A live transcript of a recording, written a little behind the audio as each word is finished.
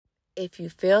If you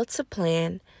fail to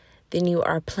plan, then you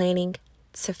are planning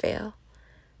to fail.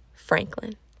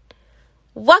 Franklin.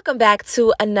 Welcome back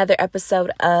to another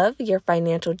episode of Your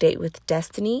Financial Date with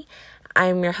Destiny.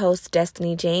 I'm your host,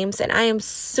 Destiny James, and I am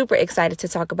super excited to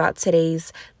talk about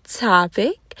today's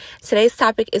topic. Today's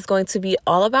topic is going to be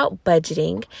all about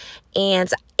budgeting. And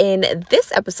in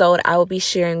this episode, I will be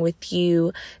sharing with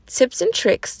you tips and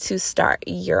tricks to start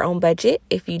your own budget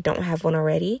if you don't have one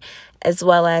already, as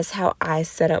well as how I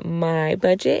set up my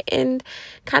budget and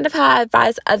kind of how I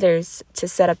advise others to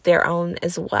set up their own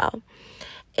as well.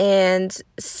 And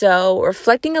so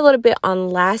reflecting a little bit on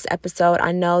last episode,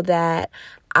 I know that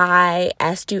I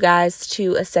asked you guys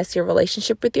to assess your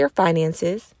relationship with your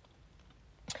finances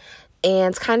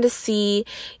and kind of see,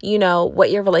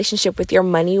 what your relationship with your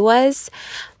money was.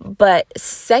 But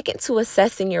second to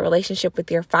assessing your relationship with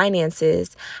your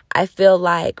finances, I feel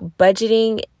like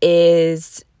budgeting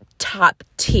is top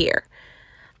tier.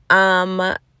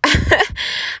 I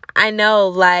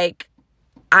know,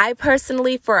 I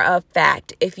personally, for a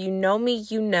fact, if you know me,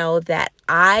 you know that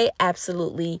I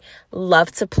absolutely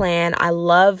love to plan. I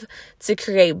love to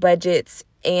create budgets.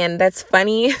 And that's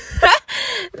funny.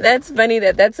 That's funny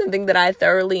that's something that I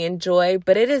thoroughly enjoy.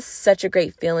 But it is such a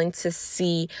great feeling to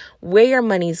see where your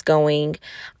money's going.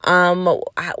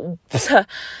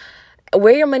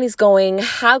 Where your money's going,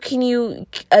 how can you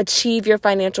achieve your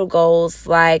financial goals?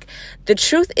 The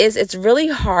truth is, it's really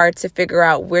hard to figure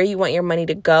out where you want your money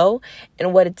to go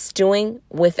and what it's doing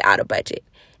without a budget.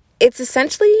 It's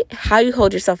essentially how you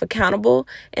hold yourself accountable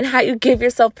and how you give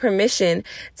yourself permission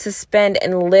to spend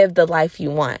and live the life you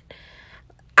want.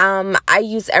 I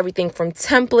use everything from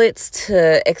templates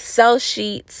to Excel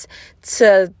sheets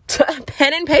to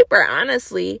pen and paper,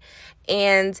 honestly.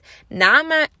 And now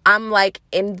I'm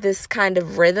in this kind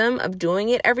of rhythm of doing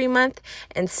it every month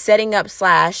and setting up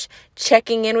 /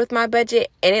 checking in with my budget.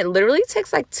 And it literally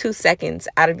takes 2 seconds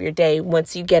out of your day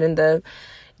once you get in the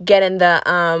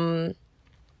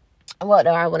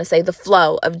the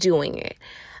flow of doing it.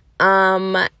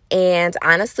 And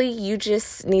honestly, you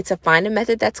just need to find a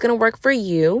method that's going to work for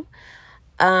you.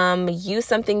 Use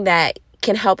something that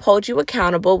can help hold you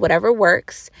accountable, whatever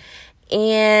works.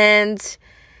 And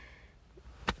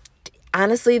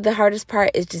honestly, the hardest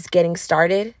part is just getting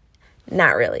started.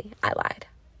 Not really. I lied.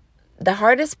 The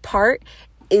hardest part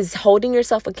is holding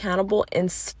yourself accountable and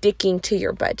sticking to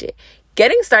your budget.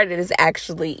 Getting started is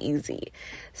actually easy.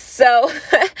 So,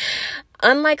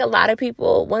 unlike a lot of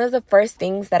people, one of the first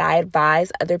things that I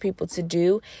advise other people to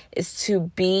do is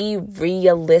to be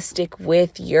realistic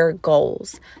with your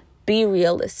goals. Be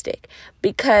realistic,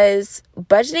 because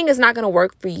budgeting is not going to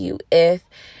work for you if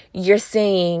you're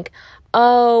saying,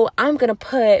 oh, I'm going to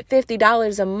put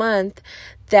 $50 a month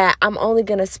that I'm only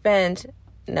going to spend.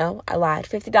 No, I lied.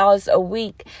 $50 a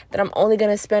week that I'm only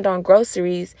going to spend on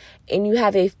groceries, and you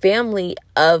have a family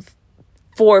of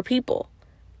 4 people.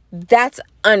 That's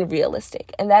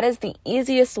unrealistic. And that is the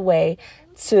easiest way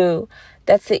to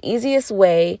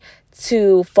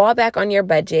fall back on your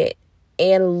budget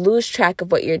and lose track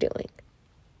of what you're doing.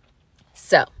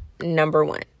 So, number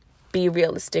 1, be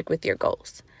realistic with your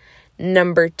goals.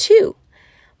 Number 2,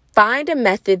 find a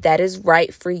method that is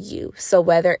right for you. So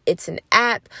whether it's an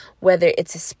app, whether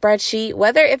it's a spreadsheet,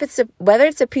 whether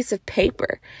it's a piece of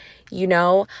paper,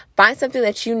 find something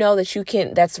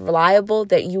that that's reliable,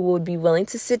 that you would be willing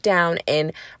to sit down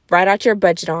and write out your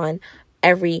budget on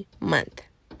every month.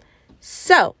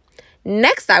 So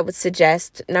next, I would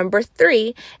suggest number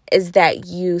 3 is that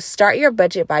you start your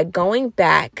budget by going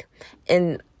back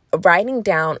and writing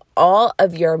down all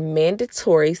of your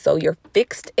mandatory, so your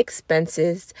fixed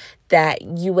expenses that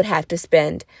you would have to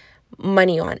spend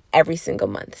money on every single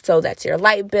month. So that's your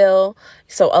light bill,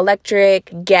 so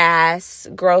electric, gas,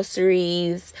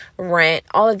 groceries, rent.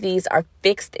 All of these are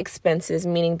fixed expenses,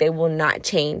 meaning they will not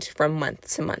change from month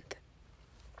to month.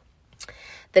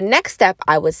 The next step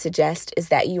I would suggest is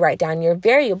that you write down your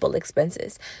variable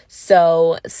expenses.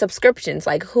 So subscriptions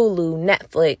like Hulu,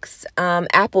 Netflix,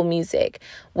 Apple Music,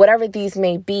 whatever these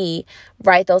may be,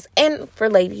 write those. And for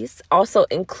ladies, also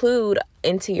include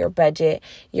into your budget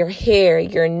your hair,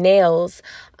 your nails,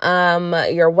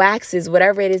 your waxes,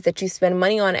 whatever it is that you spend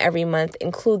money on every month.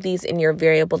 Include these in your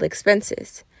variable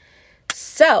expenses.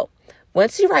 So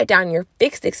once you write down your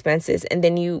fixed expenses and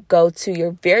then you go to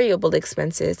your variable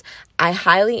expenses, I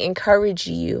highly encourage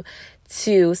you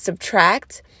to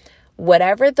subtract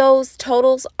whatever those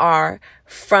totals are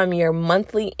from your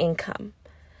monthly income.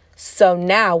 So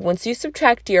now, once you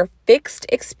subtract your fixed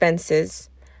expenses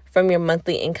from your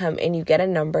monthly income and you get a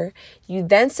number, you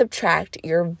then subtract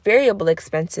your variable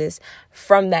expenses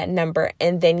from that number,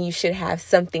 and then you should have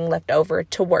something left over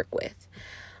to work with.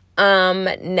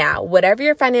 Now, whatever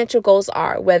your financial goals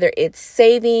are, whether it's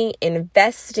saving,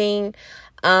 investing,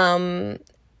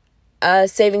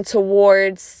 saving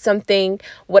towards something,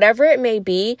 whatever it may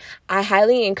be, I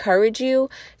highly encourage you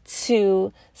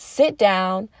to sit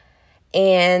down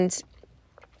and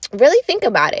really think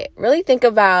about it. Really think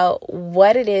about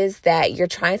what it is that you're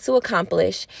trying to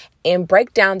accomplish and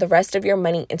break down the rest of your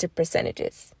money into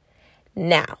percentages.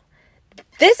 Now,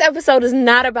 this episode is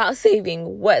not about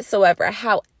saving whatsoever.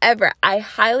 However, I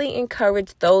highly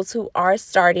encourage those who are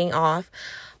starting off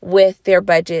with their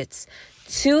budgets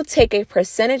to take a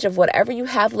percentage of whatever you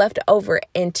have left over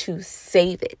and to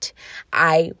save it.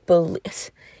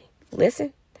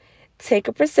 Listen, take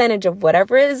a percentage of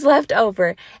whatever is left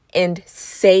over and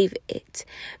save it,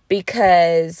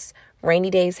 because rainy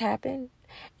days happen.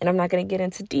 And I'm not going to get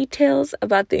into details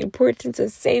about the importance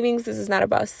of savings. This is not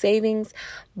about savings.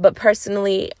 But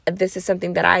personally, this is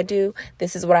something that I do.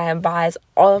 This is what I advise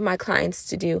all of my clients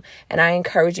to do. And I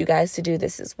encourage you guys to do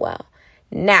this as well.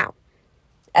 Now,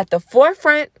 at the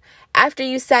forefront, after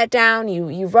you sat down,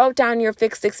 you wrote down your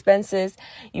fixed expenses,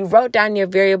 you wrote down your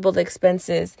variable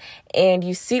expenses, and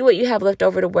you see what you have left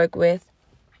over to work with.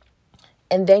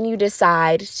 And then you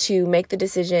decide to make the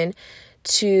decision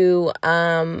to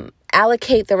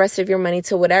allocate the rest of your money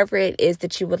to whatever it is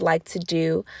that you would like to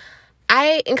do.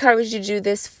 I encourage you to do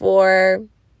this for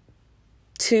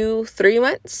 2-3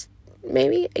 months,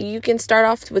 maybe. You can start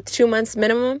off with 2 months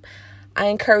minimum. I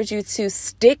encourage you to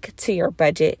stick to your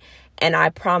budget, and I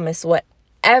promise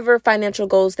whatever financial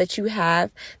goals that you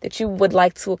have that you would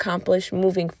like to accomplish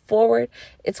moving forward,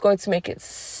 it's going to make it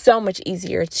so much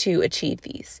easier to achieve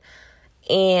these.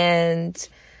 And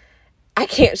I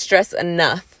can't stress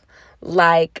enough,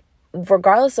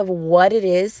 regardless of what it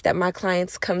is that my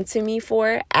clients come to me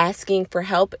for, asking for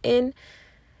help in,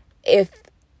 if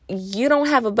you don't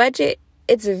have a budget,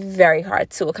 it's very hard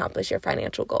to accomplish your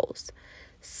financial goals.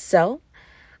 So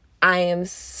I am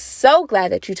so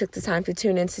glad that you took the time to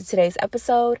tune into today's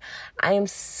episode. I am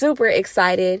super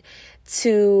excited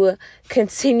to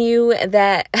continue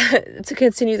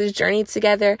this journey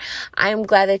together. I am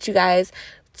glad that you guys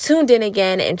tuned in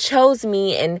again and chose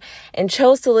me and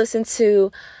chose to listen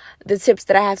to the tips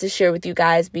that I have to share with you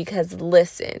guys, because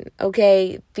listen,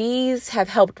 okay, these have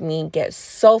helped me get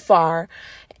so far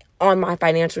on my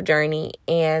financial journey,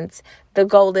 and the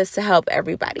goal is to help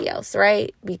everybody else,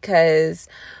 right? Because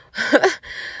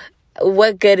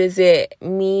what good is it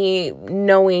me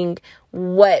knowing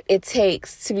what it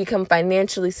takes to become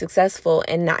financially successful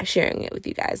and not sharing it with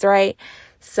you guys, right?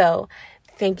 So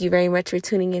thank you very much for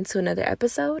tuning in to another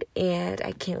episode, and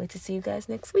I can't wait to see you guys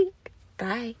next week.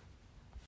 Bye.